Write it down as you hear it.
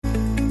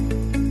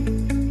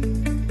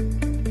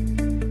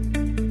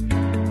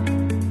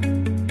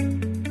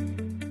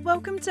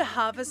to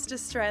Harvest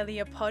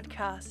Australia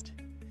podcast.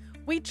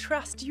 We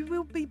trust you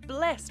will be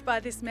blessed by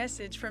this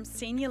message from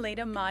Senior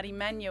Leader Marty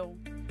Manuel.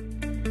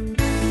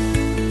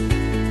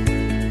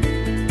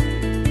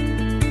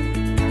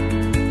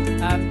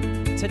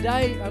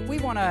 Today, we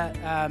want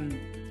to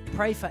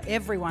pray for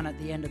everyone at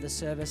the end of the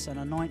service and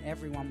anoint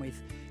everyone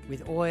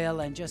with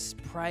oil and just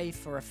pray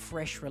for a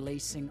fresh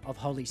releasing of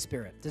Holy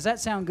Spirit. Does that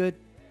sound good?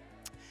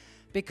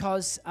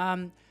 Because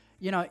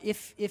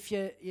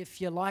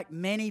if you're like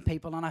many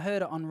people, and I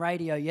heard it on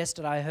radio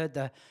yesterday, I heard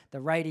the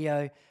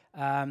radio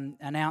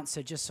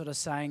announcer just sort of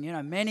saying,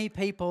 many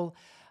people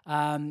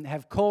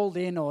have called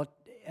in or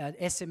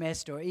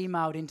SMS'd or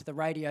emailed into the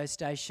radio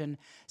station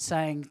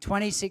saying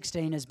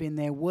 2016 has been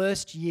their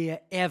worst year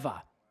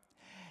ever.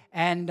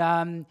 And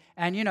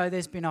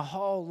there's been a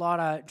whole lot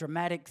of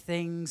dramatic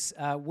things,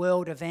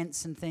 world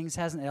events and things,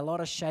 hasn't there? A lot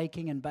of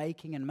shaking and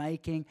baking and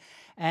making.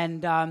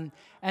 And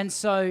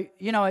so,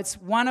 it's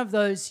one of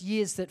those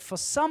years that for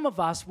some of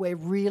us, we're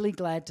really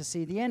glad to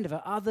see the end of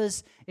it.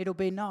 Others, it'll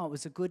be, no, it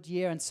was a good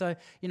year. And so,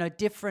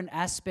 different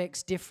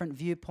aspects, different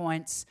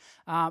viewpoints.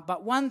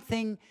 But one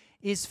thing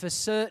is for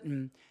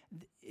certain,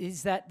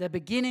 is that the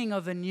beginning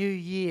of a new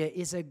year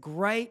is a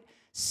great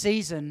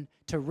season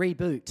to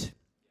reboot.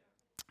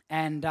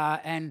 And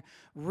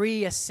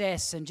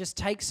reassess and just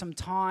take some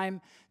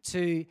time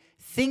to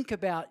think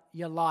about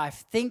your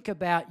life, think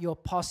about your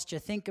posture,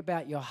 think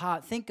about your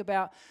heart, think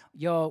about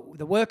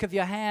the work of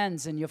your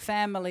hands and your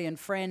family and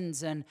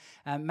friends and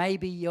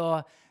maybe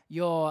your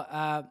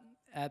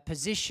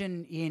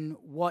position in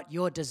what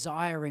you're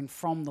desiring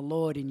from the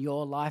Lord in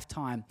your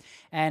lifetime.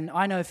 And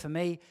I know for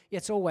me,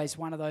 it's always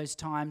one of those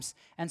times.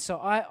 And so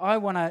I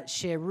want to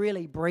share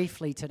really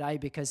briefly today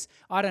because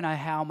I don't know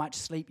how much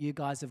sleep you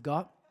guys have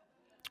got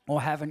or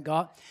haven't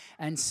got.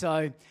 And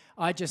so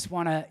I just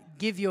want to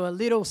give you a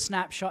little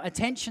snapshot.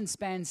 Attention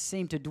spans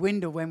seem to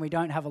dwindle when we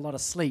don't have a lot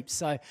of sleep.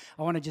 So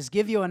I want to just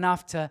give you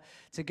enough to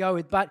go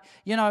with. But,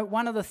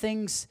 one of the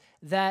things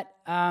that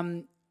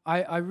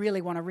I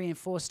really want to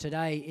reinforce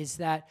today is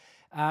that,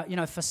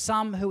 for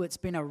some who it's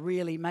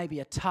been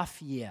maybe a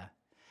tough year,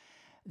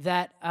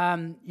 that,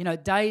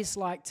 days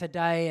like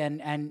today,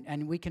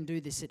 and we can do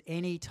this at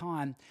any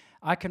time.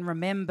 I can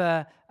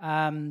remember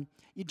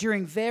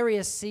during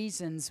various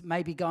seasons,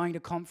 maybe going to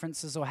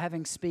conferences or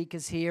having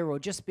speakers here or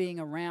just being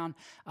around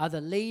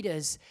other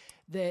leaders,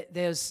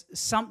 there's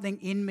something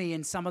in me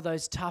in some of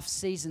those tough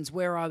seasons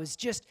where I was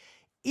just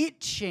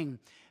itching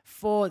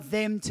for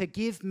them to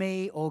give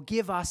me or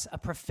give us a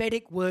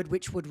prophetic word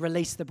which would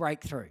release the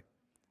breakthrough.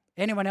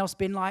 Anyone else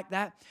been like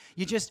that?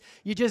 You just,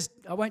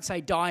 I won't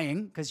say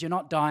dying because you're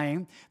not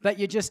dying, but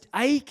you're just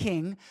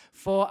aching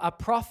for a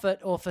prophet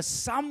or for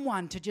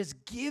someone to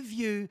just give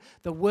you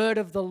the word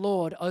of the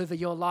Lord over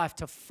your life,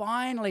 to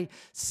finally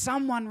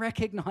someone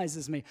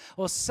recognizes me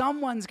or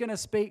someone's going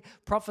to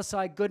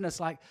prophesy goodness,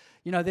 like,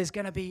 there's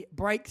going to be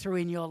breakthrough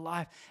in your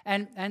life.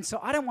 And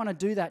so I don't want to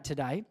do that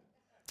today.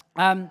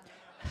 I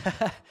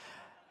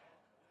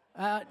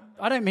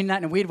don't mean that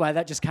in a weird way.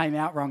 That just came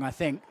out wrong, I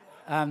think.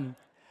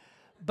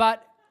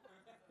 But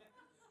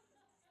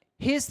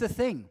here's the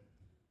thing.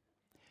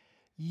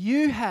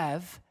 You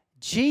have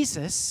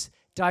Jesus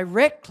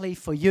directly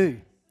for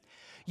you.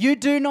 You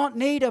do not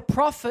need a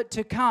prophet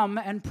to come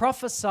and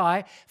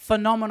prophesy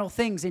phenomenal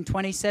things in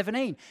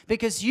 2017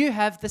 because you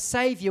have the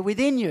Savior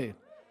within you.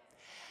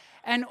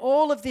 And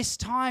all of this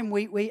time,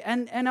 we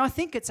I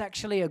think it's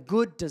actually a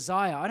good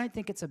desire. I don't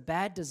think it's a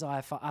bad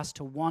desire for us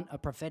to want a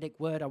prophetic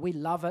word. We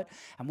love it,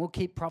 and we'll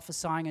keep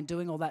prophesying and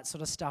doing all that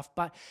sort of stuff.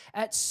 But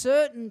at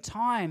certain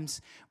times,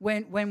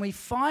 when we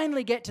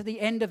finally get to the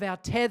end of our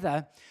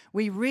tether,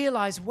 we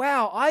realize,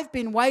 wow, I've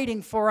been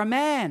waiting for a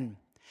man,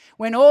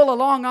 when all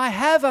along I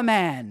have a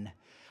man.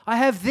 I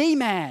have the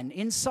man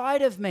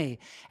inside of me.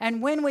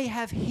 And when we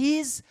have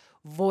his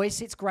voice,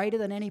 it's greater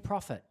than any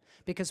prophet.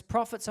 Because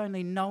prophets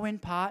only know in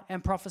part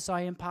and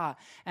prophesy in part.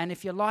 And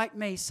if you're like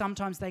me,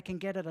 sometimes they can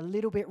get it a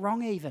little bit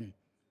wrong even.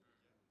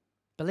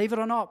 Believe it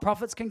or not,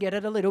 prophets can get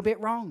it a little bit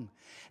wrong.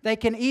 They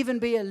can even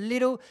be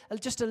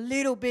just a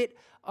little bit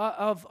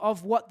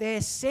of what they're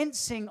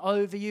sensing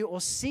over you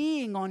or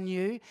seeing on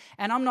you.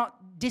 And I'm not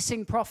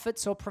dissing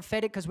prophets or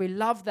prophetic because we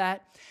love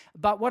that.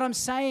 But what I'm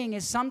saying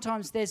is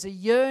sometimes there's a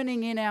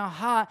yearning in our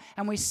heart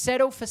and we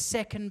settle for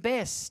second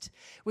best.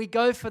 We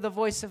go for the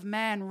voice of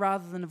man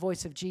rather than the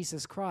voice of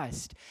Jesus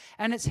Christ.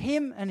 And it's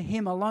him and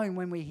him alone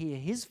when we hear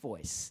his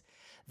voice.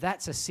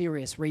 That's a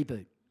serious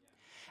reboot.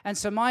 And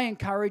so my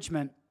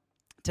encouragement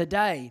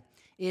today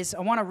is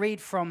I want to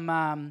read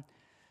from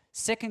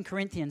 2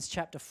 Corinthians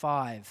chapter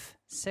 5.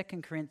 2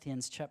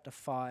 Corinthians chapter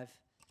 5.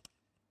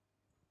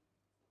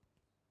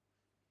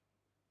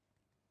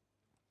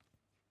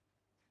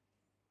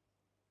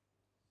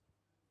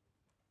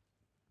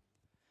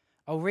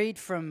 I'll read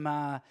from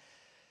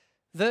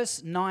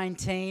verse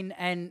 19,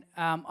 and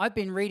I've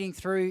been reading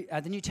through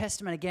the New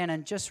Testament again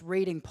and just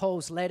reading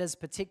Paul's letters,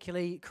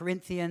 particularly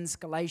Corinthians,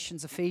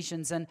 Galatians,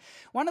 Ephesians. And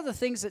one of the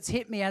things that's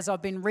hit me as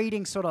I've been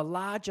reading sort of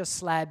larger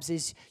slabs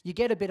is you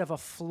get a bit of a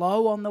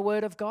flow on the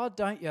Word of God,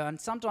 don't you? And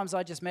sometimes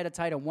I just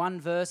meditate on one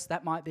verse.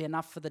 That might be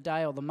enough for the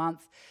day or the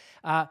month.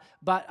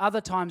 But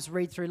other times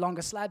read through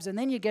longer slabs, and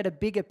then you get a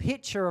bigger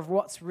picture of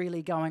what's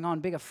really going on,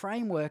 bigger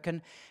framework.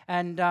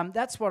 And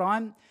that's what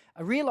I'm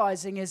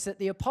realizing is that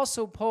the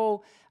Apostle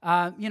Paul,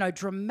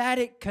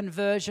 dramatic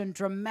conversion,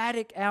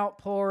 dramatic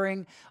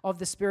outpouring of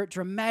the Spirit,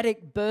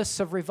 dramatic bursts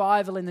of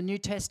revival in the New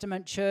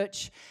Testament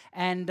church,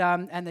 and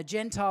the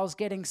Gentiles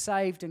getting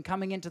saved and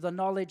coming into the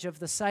knowledge of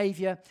the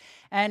Savior.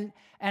 And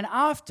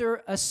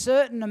after a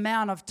certain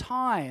amount of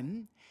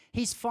time,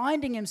 he's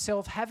finding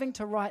himself having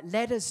to write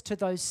letters to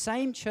those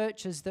same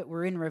churches that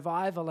were in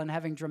revival and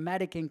having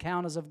dramatic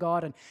encounters of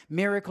God and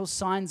miracles,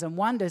 signs, and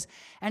wonders.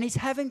 And he's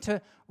having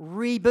to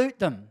reboot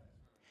them.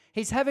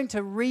 He's having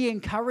to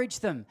re-encourage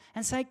them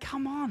and say,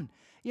 come on,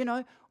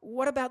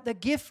 what about the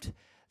gift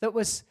that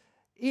was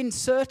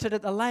inserted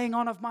at the laying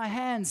on of my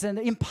hands and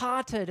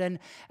imparted? And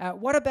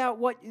what about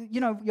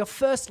your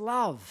first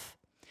love?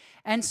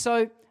 And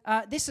so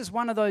this is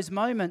one of those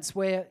moments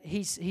where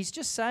he's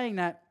just saying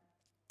that.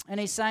 And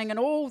he's saying,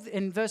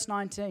 in verse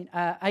 19,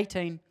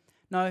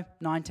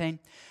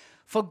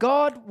 for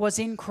God was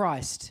in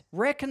Christ,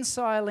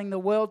 reconciling the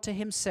world to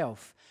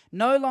himself,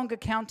 no longer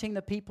counting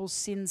the people's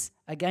sins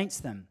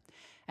against them.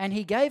 And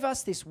he gave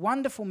us this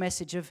wonderful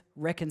message of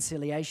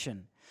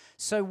reconciliation.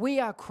 So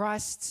we are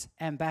Christ's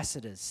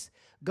ambassadors.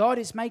 God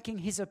is making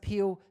his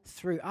appeal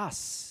through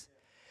us.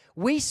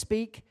 We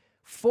speak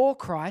for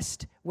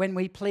Christ when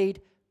we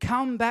plead,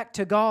 come back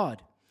to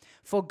God.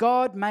 For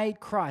God made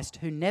Christ,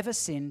 who never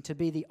sinned, to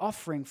be the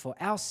offering for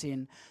our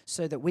sin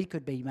so that we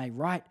could be made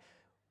right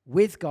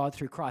with God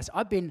through Christ.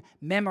 I've been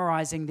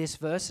memorizing this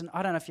verse, and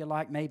I don't know if you're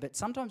like me, but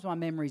sometimes my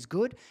memory's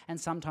good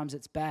and sometimes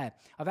it's bad.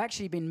 I've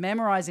actually been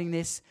memorizing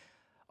this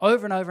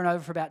over and over and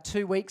over for about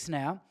 2 weeks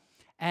now,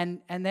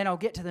 and then I'll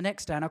get to the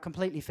next day and I'll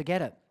completely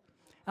forget it.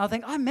 And I'll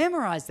think, I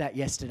memorized that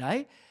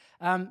yesterday.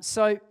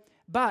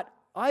 But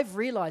I've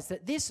realized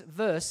that this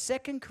verse,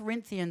 2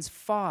 Corinthians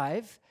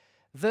 5,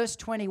 verse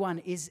 21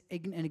 is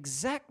an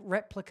exact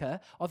replica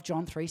of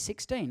John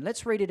 3:16.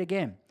 Let's read it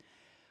again.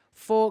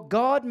 For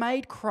God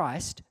made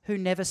Christ, who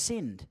never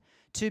sinned,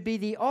 to be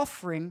the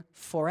offering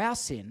for our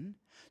sin,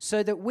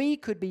 so that we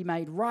could be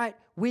made right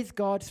with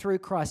God through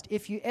Christ.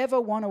 If you ever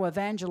want to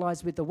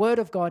evangelize with the Word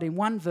of God in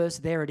one verse,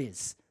 there it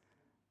is.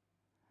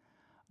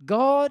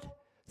 God,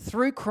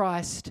 through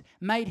Christ,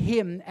 made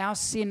him our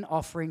sin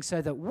offering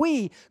so that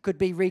we could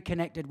be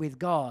reconnected with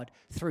God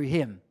through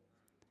him.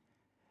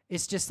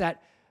 It's just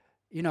that,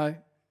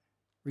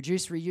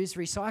 reduce, reuse,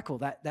 recycle,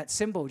 that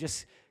symbol,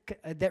 just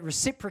that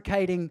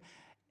reciprocating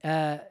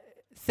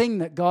thing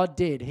that God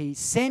did. He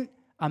sent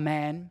a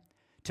man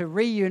to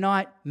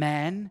reunite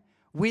man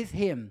with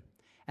him,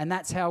 and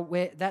that's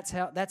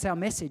our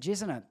message,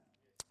 isn't it?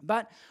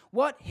 But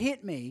what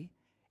hit me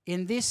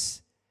in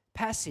this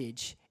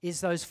passage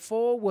is those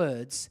 4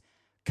 words,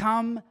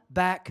 come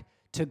back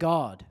to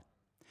God.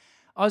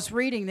 I was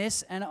reading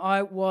this and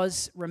I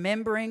was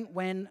remembering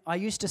when I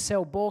used to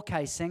sell ball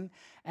casing,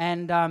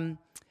 and I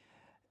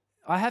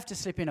have to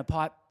slip in a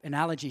pipe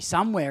analogy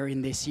somewhere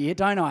in this year,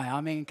 don't I?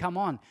 I mean, come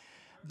on.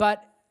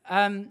 But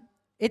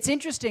it's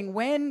interesting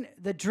when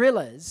the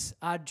drillers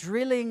are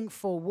drilling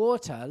for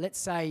water, let's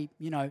say,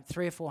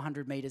 300 or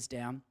 400 meters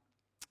down,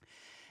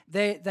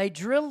 they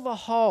drill the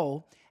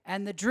hole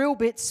and the drill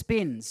bit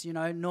spins,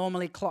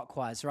 normally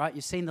clockwise, right?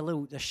 You've seen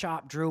the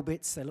sharp drill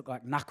bits, they look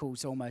like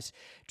knuckles almost,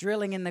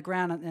 drilling in the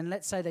ground, and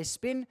let's say they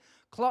spin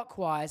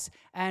clockwise,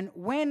 and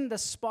when the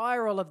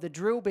spiral of the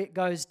drill bit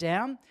goes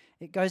down,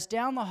 it goes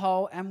down the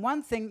hole, and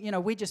one thing,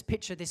 we just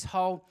picture this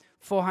hole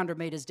 400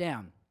 meters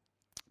down.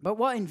 But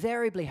what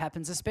invariably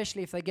happens,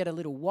 especially if they get a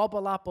little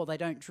wobble up or they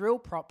don't drill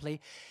properly,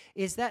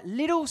 is that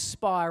little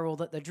spiral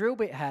that the drill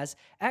bit has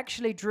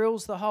actually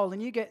drills the hole,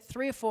 and you get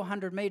 300 or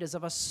 400 meters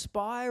of a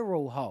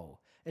spiral hole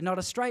and not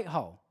a straight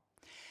hole.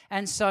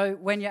 And so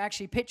when you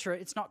actually picture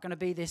it, it's not going to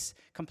be this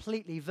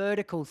completely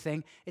vertical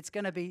thing. It's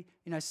going to be,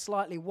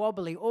 slightly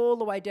wobbly all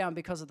the way down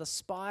because of the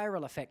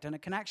spiral effect, and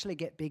it can actually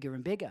get bigger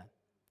and bigger.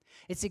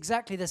 It's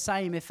exactly the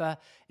same if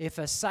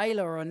a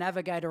sailor or a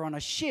navigator on a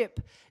ship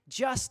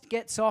just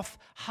gets off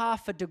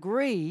half a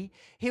degree,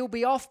 he'll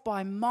be off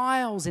by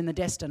miles in the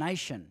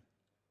destination.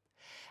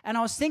 And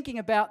I was thinking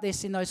about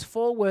this in those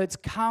 4 words,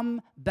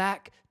 come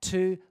back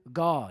to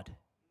God.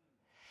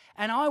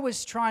 And I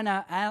was trying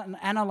to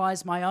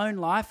analyze my own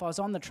life. I was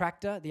on the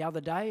tractor the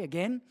other day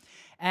again,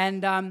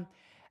 and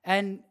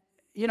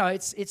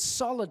it's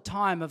solid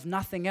time of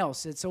nothing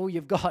else. It's all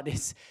you've got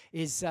is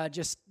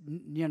just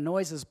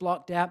noises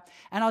blocked out.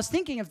 And I was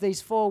thinking of these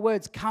 4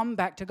 words, come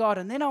back to God.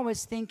 And then I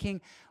was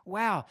thinking,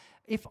 wow,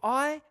 if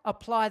I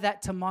apply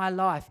that to my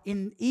life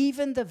in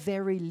even the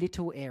very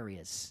little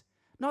areas,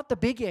 not the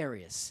big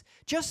areas,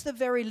 just the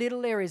very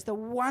little areas, the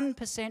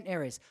 1%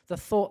 areas, the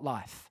thought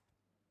life.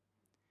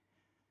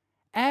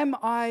 Am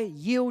I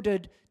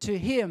yielded to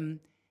Him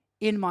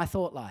in my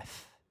thought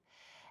life?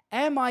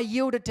 Am I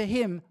yielded to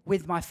Him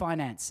with my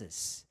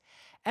finances?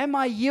 Am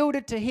I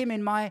yielded to Him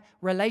in my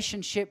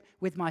relationship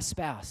with my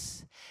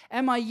spouse?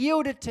 Am I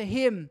yielded to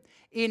Him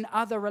in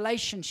other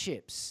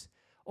relationships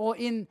or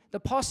in the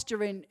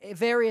posture in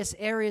various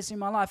areas in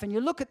my life? And you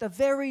look at the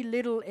very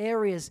little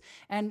areas,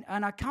 and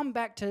I come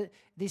back to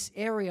this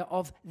area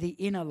of the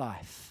inner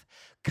life.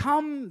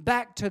 Come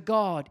back to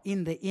God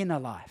in the inner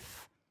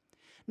life.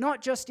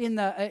 Not just in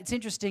it's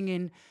interesting,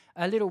 in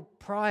a little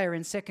prior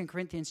in 2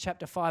 Corinthians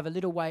chapter 5, a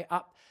little way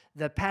up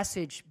the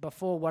passage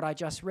before what I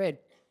just read,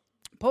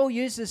 Paul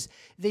uses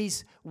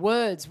these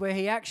words where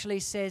he actually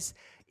says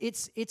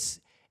it's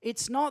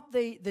not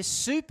the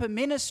super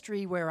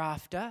ministry we're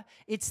after,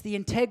 it's the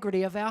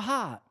integrity of our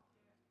heart.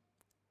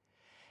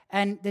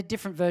 And the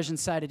different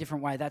versions say it a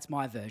different way. That's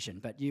my version,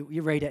 but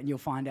you read it and you'll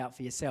find out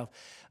for yourself.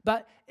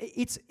 But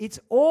it's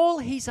all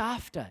he's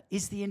after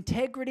is the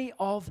integrity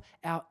of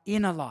our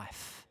inner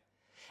life.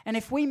 And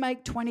if we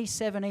make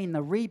 2017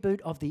 the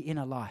reboot of the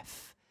inner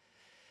life,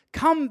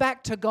 come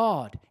back to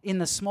God in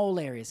the small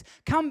areas.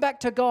 Come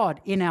back to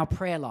God in our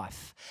prayer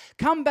life.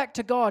 Come back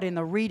to God in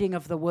the reading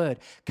of the Word.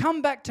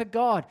 Come back to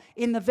God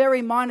in the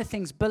very minor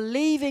things,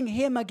 believing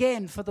Him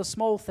again for the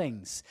small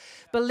things.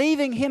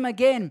 Believing Him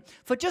again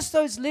for just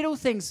those little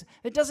things.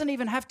 It doesn't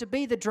even have to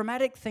be the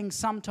dramatic things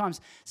sometimes.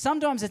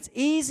 Sometimes it's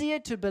easier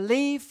to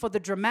believe for the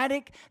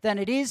dramatic than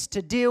it is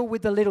to deal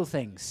with the little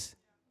things.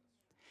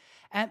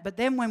 But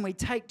then when we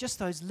take just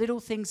those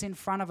little things in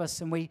front of us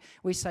and we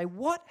say,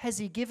 what has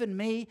He given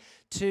me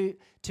to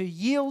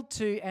yield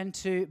to and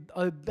to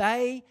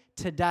obey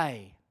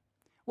today?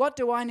 What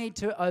do I need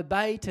to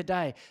obey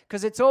today?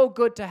 Because it's all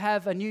good to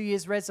have a New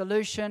Year's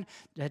resolution,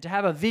 to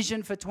have a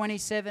vision for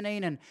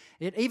 2017 and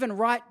even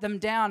write them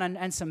down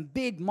and some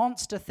big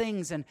monster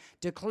things and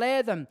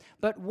declare them.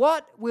 But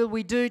what will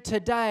we do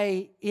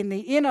today in the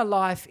inner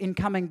life in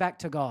coming back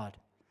to God?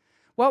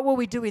 What will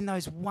we do in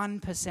those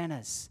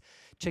 1%ers?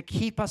 To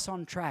keep us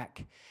on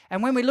track.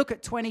 And when we look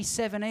at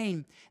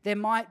 2017, there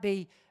might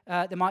be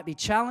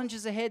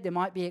challenges ahead, there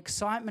might be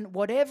excitement,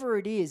 whatever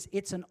it is,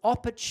 it's an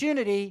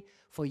opportunity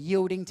for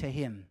yielding to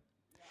Him.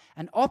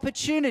 An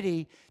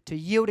opportunity to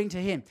yielding to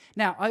Him.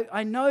 Now,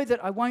 I know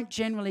that I won't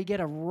generally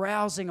get a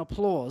rousing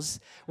applause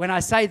when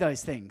I say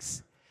those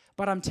things,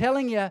 but I'm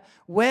telling you,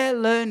 we're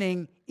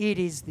learning it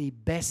is the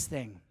best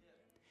thing.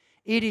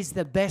 It is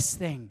the best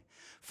thing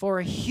for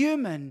a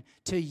human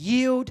to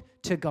yield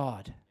to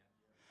God.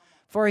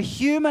 For a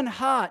human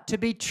heart to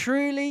be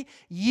truly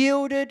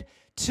yielded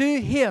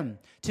to Him,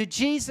 to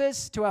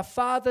Jesus, to our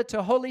Father,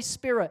 to Holy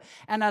Spirit,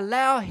 and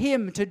allow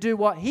Him to do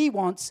what He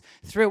wants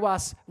through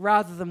us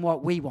rather than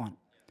what we want.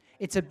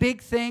 It's a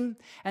big thing,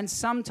 and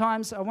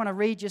sometimes I want to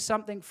read you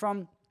something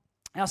from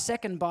our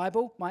second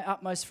Bible, My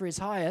Utmost for His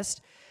Highest.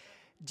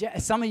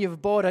 Some of you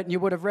have bought it and you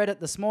would have read it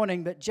this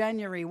morning, but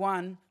January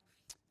 1,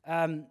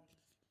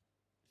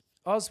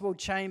 Oswald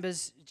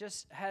Chambers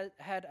just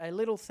had a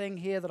little thing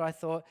here that I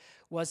thought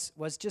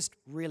was just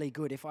really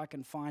good, if I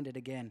can find it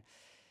again.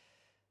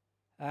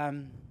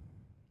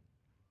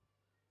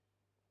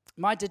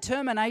 My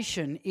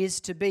determination is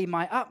to be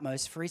my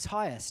utmost for His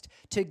highest.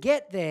 To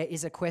get there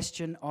is a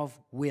question of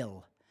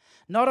will,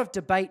 not of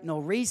debate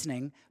nor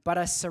reasoning, but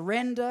a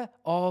surrender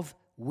of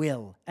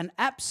will, an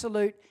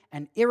absolute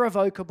and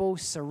irrevocable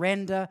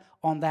surrender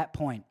on that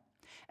point.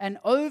 An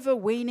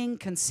overweening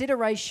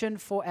consideration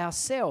for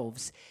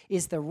ourselves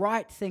is the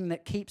right thing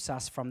that keeps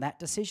us from that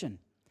decision.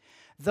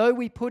 Though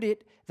we put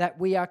it that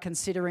we are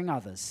considering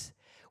others.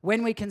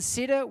 When we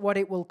consider what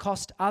it will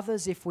cost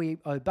others if we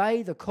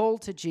obey the call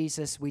to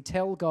Jesus, we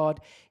tell God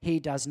He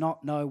does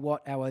not know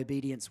what our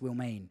obedience will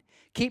mean.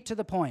 Keep to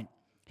the point.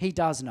 He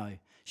does know.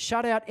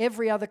 Shut out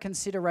every other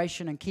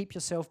consideration and keep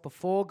yourself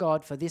before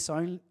God for this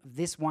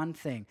one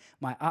thing,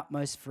 my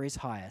utmost for His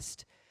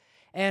highest.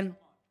 And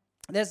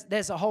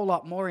there's a whole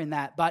lot more in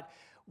that, but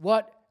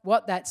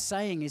what that's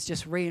saying is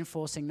just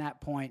reinforcing that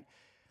point.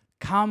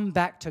 Come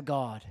back to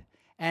God.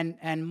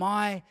 And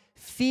my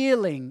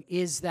feeling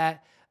is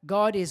that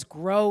God is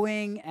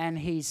growing and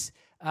He's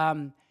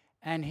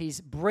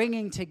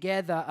bringing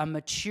together a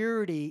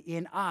maturity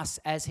in us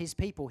as His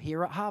people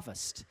here at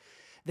Harvest.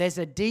 There's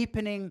a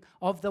deepening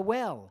of the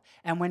well,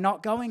 and we're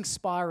not going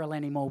spiral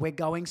anymore. We're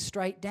going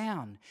straight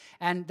down.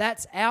 And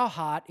that's our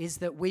heart, is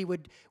that we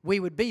would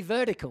be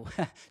vertical,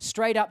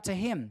 straight up to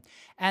Him,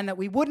 and that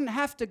we wouldn't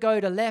have to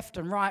go to left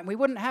and right. And we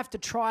wouldn't have to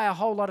try a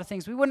whole lot of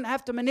things. We wouldn't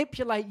have to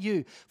manipulate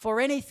you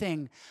for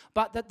anything,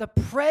 but that the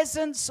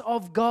presence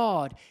of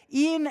God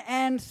in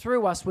and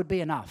through us would be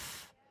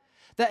enough.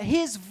 That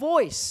His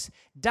voice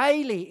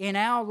daily in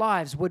our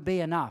lives would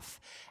be enough.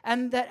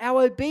 And that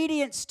our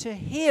obedience to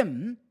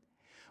Him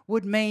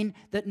would mean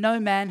that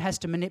no man has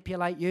to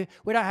manipulate you.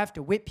 We don't have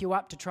to whip you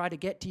up to try to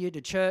get to you to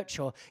church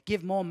or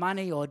give more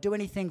money or do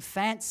anything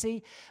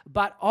fancy.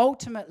 But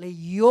ultimately,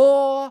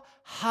 your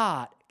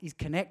heart is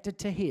connected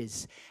to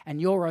His, and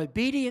your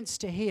obedience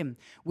to Him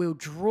will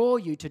draw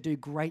you to do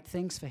great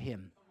things for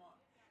Him.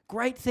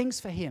 Great things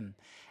for Him.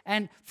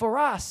 And for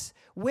us,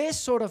 we're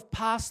sort of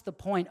past the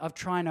point of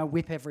trying to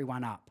whip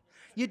everyone up.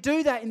 You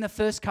do that in the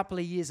first couple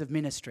of years of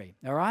ministry,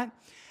 all right?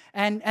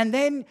 And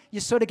then you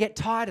sort of get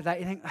tired of that.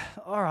 You think,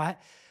 all right,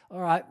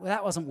 well,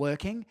 that wasn't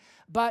working.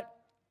 But,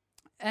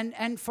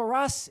 and for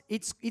us,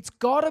 it's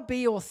got to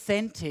be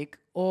authentic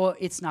or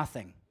it's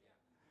nothing.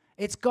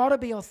 It's got to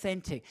be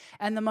authentic.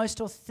 And the most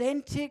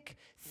authentic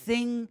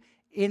thing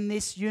in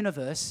this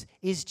universe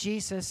is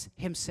Jesus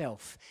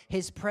himself,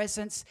 his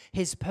presence,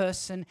 his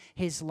person,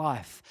 his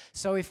life.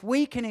 So if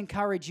we can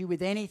encourage you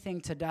with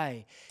anything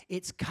today,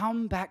 it's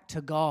come back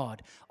to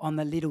God on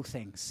the little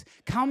things.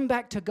 Come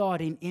back to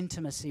God in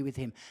intimacy with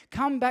him.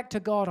 Come back to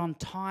God on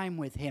time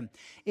with him.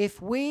 If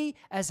we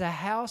as a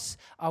house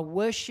are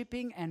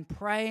worshiping and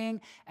praying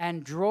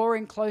and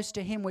drawing close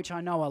to him, which I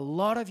know a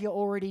lot of you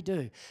already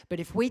do, but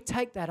if we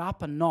take that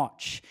up a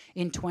notch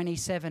in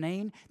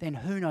 2017, then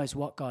who knows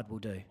what God will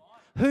do.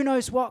 Who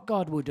knows what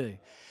God will do?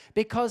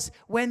 Because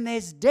when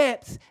there's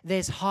depth,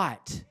 there's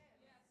height.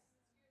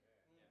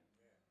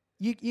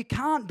 You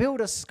can't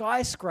build a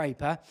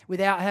skyscraper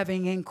without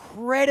having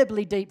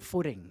incredibly deep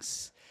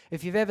footings.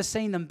 If you've ever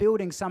seen them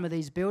building some of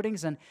these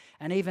buildings, and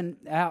even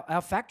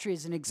our factory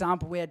is an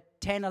example, we had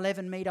 10,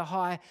 11 metre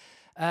high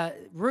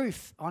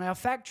roof on our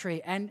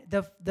factory, and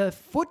the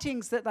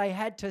footings that they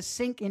had to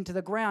sink into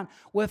the ground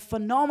were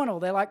phenomenal.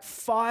 They're like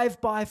 5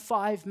 by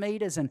 5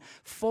 meters and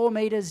 4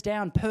 meters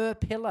down per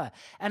pillar.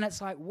 And it's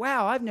like,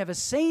 wow, I've never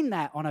seen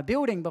that on a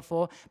building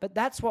before, but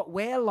that's what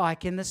we're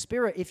like in the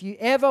Spirit. If you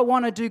ever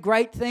want to do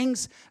great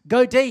things,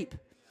 go deep.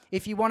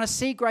 If you want to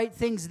see great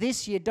things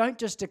this year, don't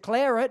just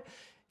declare it,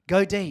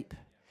 go deep.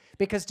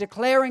 Because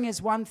declaring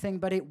is one thing,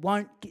 but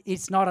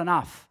it's not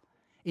enough.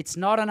 It's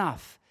not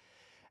enough.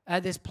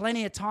 There's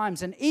plenty of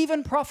times, and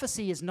even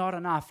prophecy is not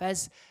enough.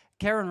 As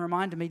Karen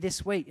reminded me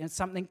this week, and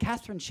something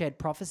Catherine shared,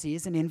 prophecy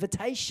is an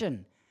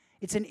invitation.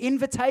 It's an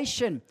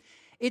invitation.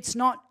 It's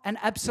not an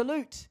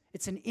absolute.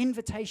 It's an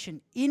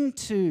invitation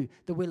into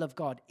the will of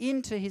God,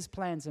 into his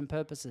plans and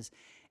purposes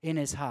in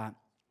his heart.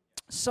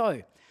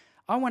 So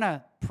I want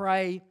to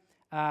pray.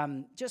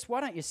 Just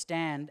why don't you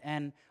stand?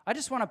 And I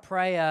just want to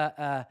pray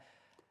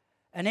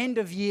an end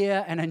of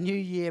year and a new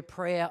year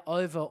prayer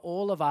over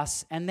all of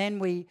us. And then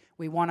we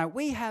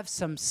have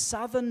some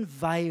Southern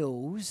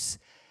Vales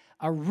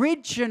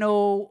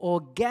original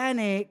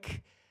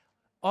organic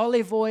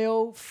olive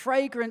oil,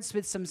 fragrance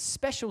with some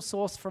special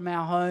sauce from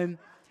our home,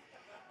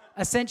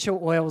 essential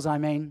oils, I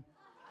mean.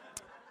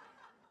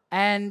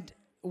 And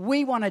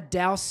we want to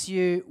douse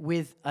you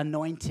with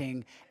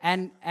anointing.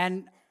 And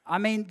I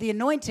mean, the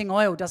anointing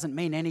oil doesn't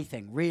mean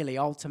anything, really,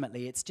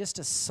 ultimately. It's just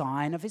a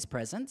sign of his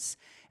presence.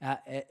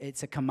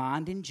 It's a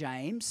command in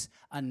James,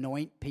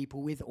 anoint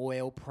people with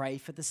oil, pray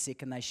for the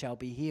sick, and they shall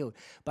be healed.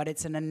 But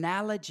it's an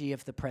analogy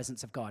of the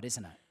presence of God,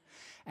 isn't it?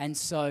 And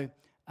so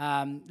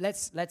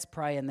let's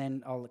pray, and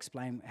then I'll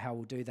explain how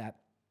we'll do that.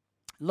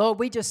 Lord,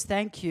 we just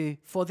thank you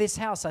for this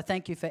house. I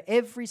thank you for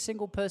every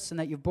single person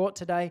that you've brought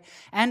today,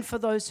 and for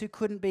those who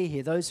couldn't be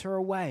here, those who are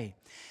away.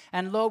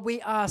 And Lord,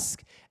 we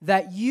ask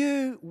that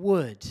you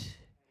would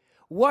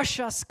wash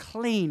us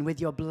clean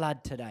with your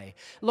blood today.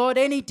 Lord,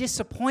 any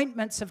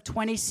disappointments of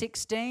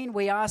 2016,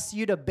 we ask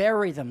you to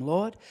bury them,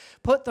 Lord.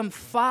 Put them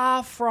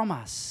far from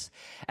us.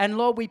 And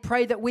Lord, we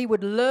pray that we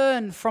would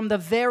learn from the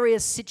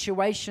various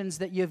situations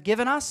that you've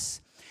given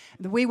us.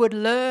 We would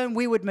learn,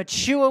 we would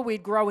mature,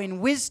 we'd grow in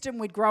wisdom,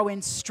 we'd grow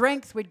in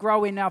strength, we'd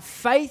grow in our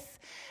faith.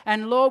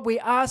 And Lord, we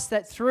ask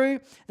that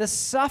through the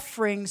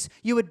sufferings,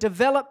 you would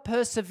develop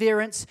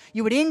perseverance,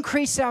 you would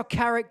increase our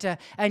character,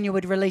 and you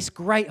would release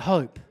great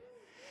hope.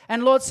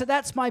 And Lord, so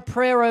that's my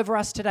prayer over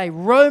us today.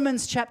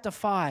 Romans chapter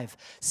 5.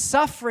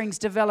 Sufferings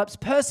develops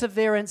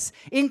perseverance,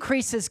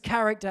 increases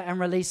character, and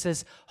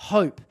releases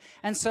hope.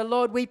 And so,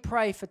 Lord, we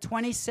pray for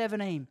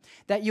 2017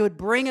 that you would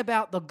bring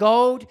about the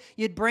gold,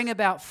 you'd bring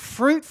about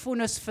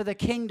fruitfulness for the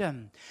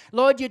kingdom.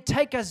 Lord, you'd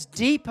take us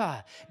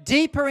deeper,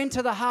 deeper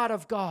into the heart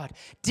of God,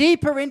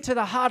 deeper into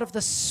the heart of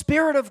the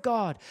Spirit of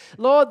God.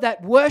 Lord,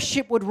 that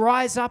worship would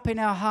rise up in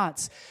our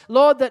hearts.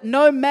 Lord, that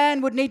no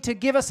man would need to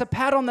give us a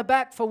pat on the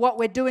back for what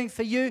we're doing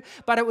for you,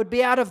 but it would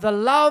be out of the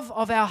love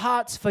of our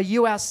hearts for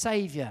you, our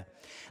Savior.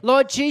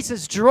 Lord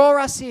Jesus,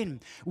 draw us in,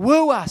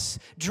 woo us,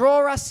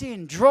 draw us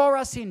in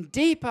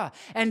deeper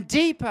and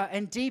deeper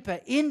and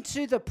deeper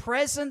into the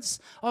presence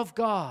of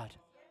God.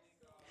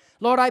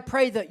 Lord, I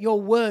pray that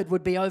your word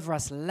would be over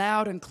us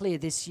loud and clear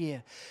this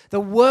year. The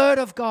word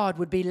of God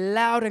would be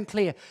loud and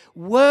clear.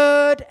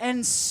 Word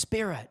and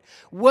spirit,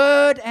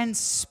 word and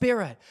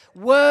spirit,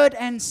 word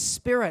and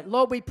spirit.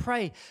 Lord, we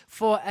pray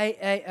for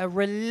a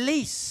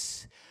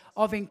release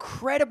of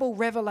incredible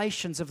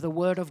revelations of the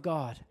word of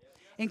God.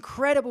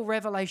 Incredible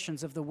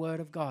revelations of the Word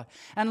of God.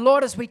 And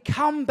Lord, as we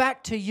come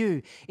back to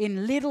you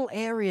in little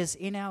areas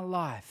in our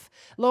life,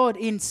 Lord,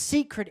 in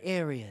secret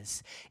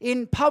areas,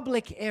 in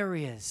public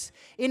areas,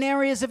 in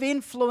areas of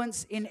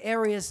influence, in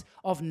areas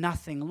of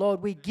nothing,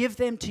 Lord, we give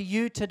them to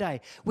you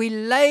today. We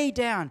lay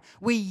down,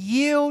 we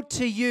yield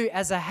to you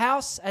as a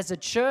house, as a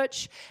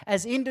church,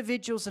 as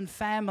individuals and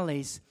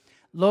families.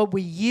 Lord,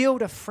 we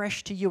yield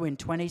afresh to you in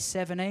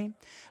 2017.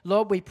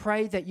 Lord, we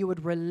pray that you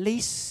would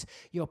release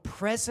your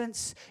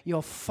presence,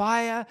 your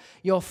fire,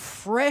 your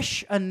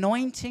fresh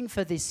anointing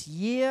for this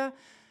year.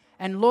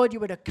 And Lord, you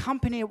would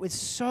accompany it with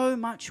so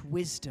much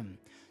wisdom,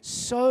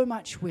 so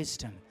much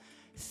wisdom.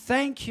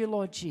 Thank you,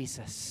 Lord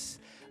Jesus.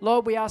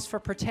 Lord, we ask for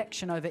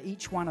protection over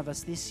each one of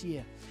us this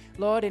year.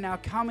 Lord, in our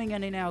coming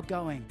and in our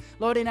going.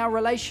 Lord, in our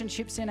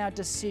relationships, in our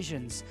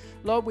decisions.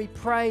 Lord, we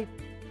pray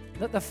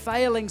that the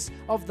failings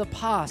of the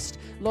past,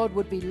 Lord,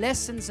 would be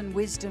lessons and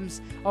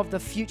wisdoms of the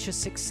future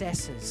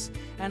successes.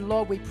 And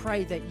Lord, we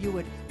pray that you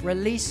would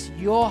release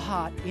your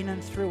heart in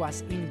and through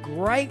us in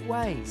great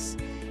ways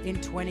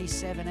in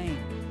 2017.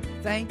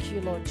 Thank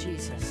you, Lord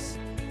Jesus.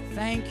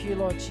 Thank you,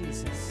 Lord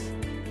Jesus.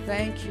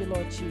 Thank you,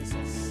 Lord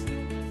Jesus.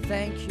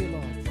 Thank you,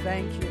 Lord.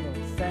 Thank you, Lord.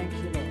 Thank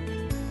you, Lord.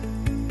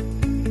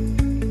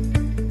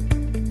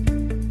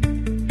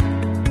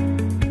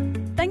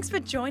 Thanks for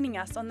joining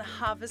us on the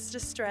Harvest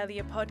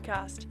Australia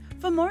podcast.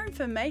 For more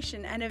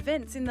information and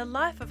events in the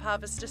life of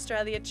Harvest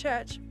Australia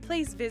Church,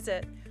 please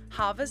visit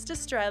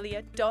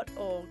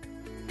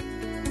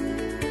harvestaustralia.org.